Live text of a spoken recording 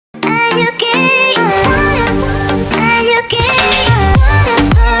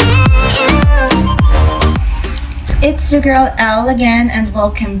It's your girl Elle again and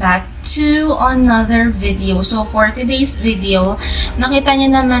welcome back to another video. So for today's video, nakita niyo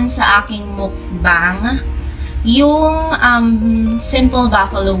naman sa aking mukbang yung simple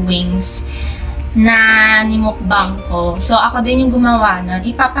buffalo wings na nimukbang ko. So ako din yung gumawa nun.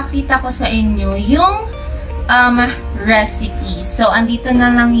 Ipapakita ko sa inyo yung recipe. So andito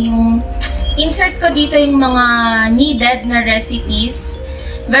na lang yung insert ko dito yung mga needed na recipes.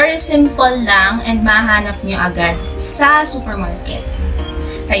 Very simple lang and mahanap nyo agad sa supermarket.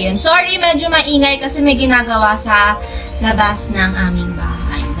 Ayun. Sorry, medyo maingay kasi may ginagawa sa labas ng aming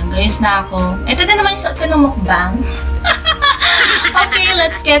bahay. Nag-ayos na ako. Ito na naman yung suot ko ng mukbang. Okay,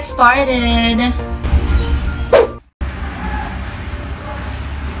 let's get started.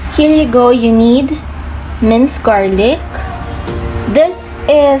 Here you go. You need minced garlic. This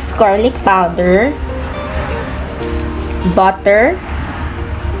is garlic powder, butter,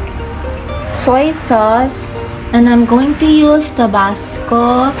 soy sauce, and I'm going to use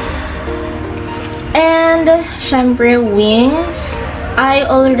Tabasco, and syempre wings. I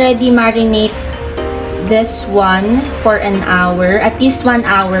already marinate this one for an hour, at least 1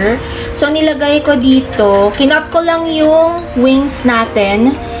 hour. So nilagay ko dito, kinot ko lang yung wings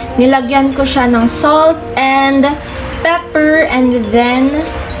natin, nilagyan ko siya ng salt and pepper, and then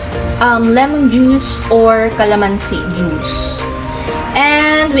lemon juice or calamansi juice.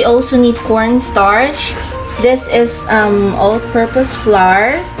 And we also need cornstarch. This is all-purpose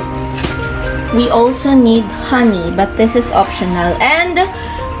flour. We also need honey, but this is optional. And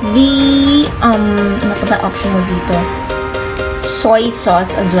the ano pa ba optional dito? Soy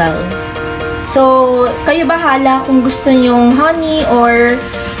sauce as well. So kayo bahala kung gusto nyong honey or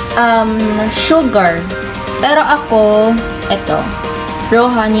sugar. Pero ako, ito, raw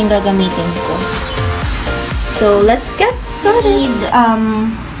honey yung gagamitin ko. So, let's get started.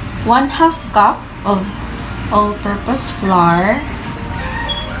 1/2 cup of all-purpose flour.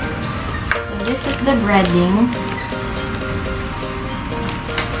 So, this is the breading.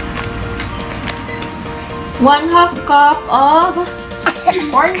 1/2 cup of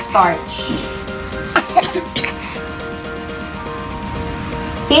cornstarch.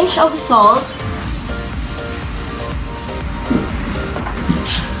 Pinch of salt.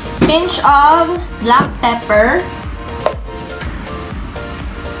 Pinch of black pepper,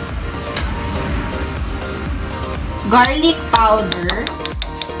 garlic powder,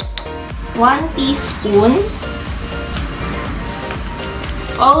 1 teaspoon,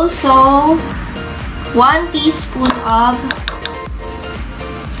 also 1 teaspoon of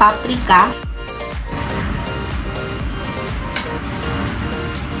paprika,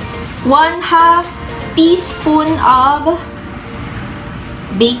 1/2 teaspoon of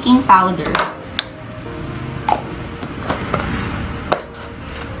baking powder.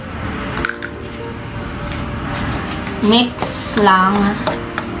 Mix lang.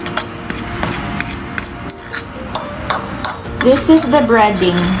 This is the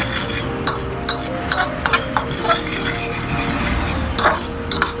breading.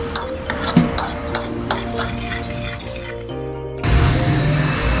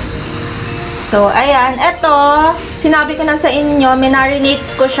 So, ayan. Ito, sinabi ko na sa inyo, minarinate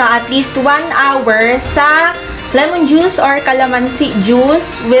ko siya at least 1 hour sa lemon juice or calamansi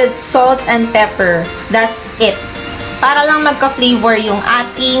juice with salt and pepper. That's it. Para lang magka-flavor yung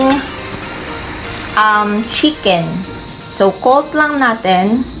ating chicken. So, coat lang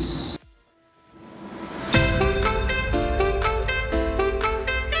natin.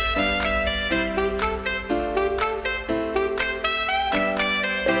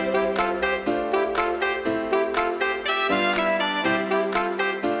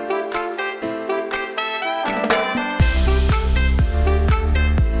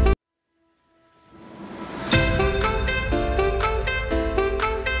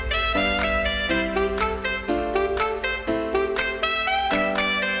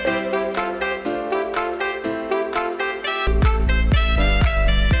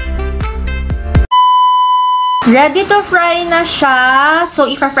 Ready to fry na siya. So,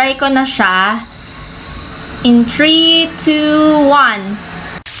 ifa-fry ko na siya. In 3, 2, 1.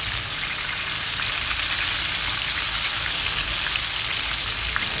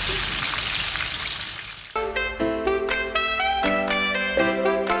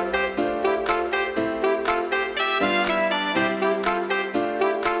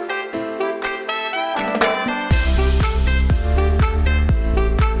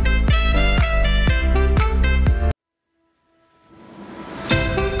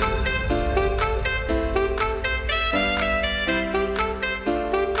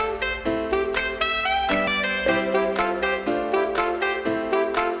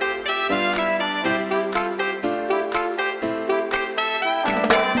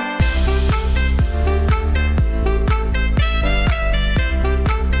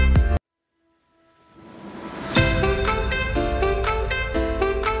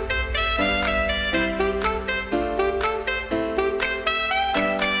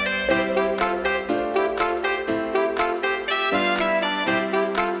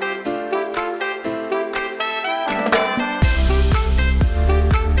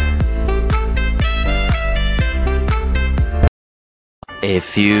 A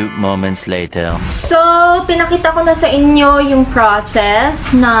few moments later. So, pinakita ko na sa inyo yung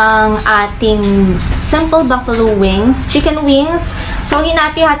process ng ating simple buffalo wings, chicken wings. So,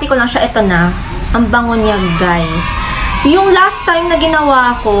 hinati-hati ko lang siya. Ito na. Ang bango niya, guys. Yung last time na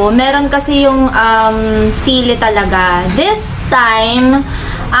ginawa ko, meron kasi yung sili talaga. This time,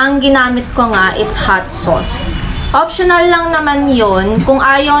 ang ginamit ko nga, it's hot sauce. Optional lang naman yun. Kung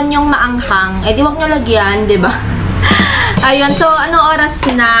ayaw nyong maanghang, eh di wag nyo lagyan, diba? Ayun, so anong oras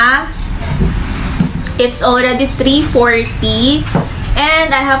na? It's already 3:40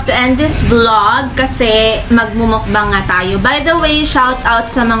 and I have to end this vlog kasi magmumukbang nga tayo. By the way, shout out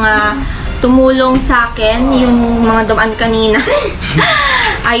sa mga tumulong sa akin, yung mga dumaan kanina.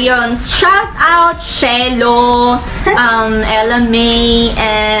 Ayun, shout out Shelo, Elle Millan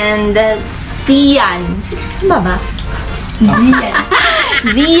and Zian. Ano ba?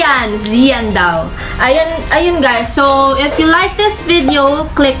 Zian daw. Ayun guys. So, if you like this video,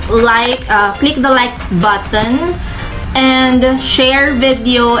 click the like button and share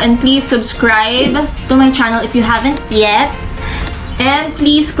video, and please subscribe to my channel if you haven't yet. And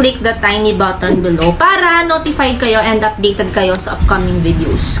please click the tiny button below para notified kayo and updated kayo sa upcoming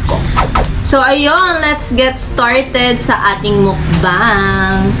videos ko. So, ayun, let's get started sa ating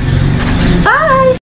mukbang.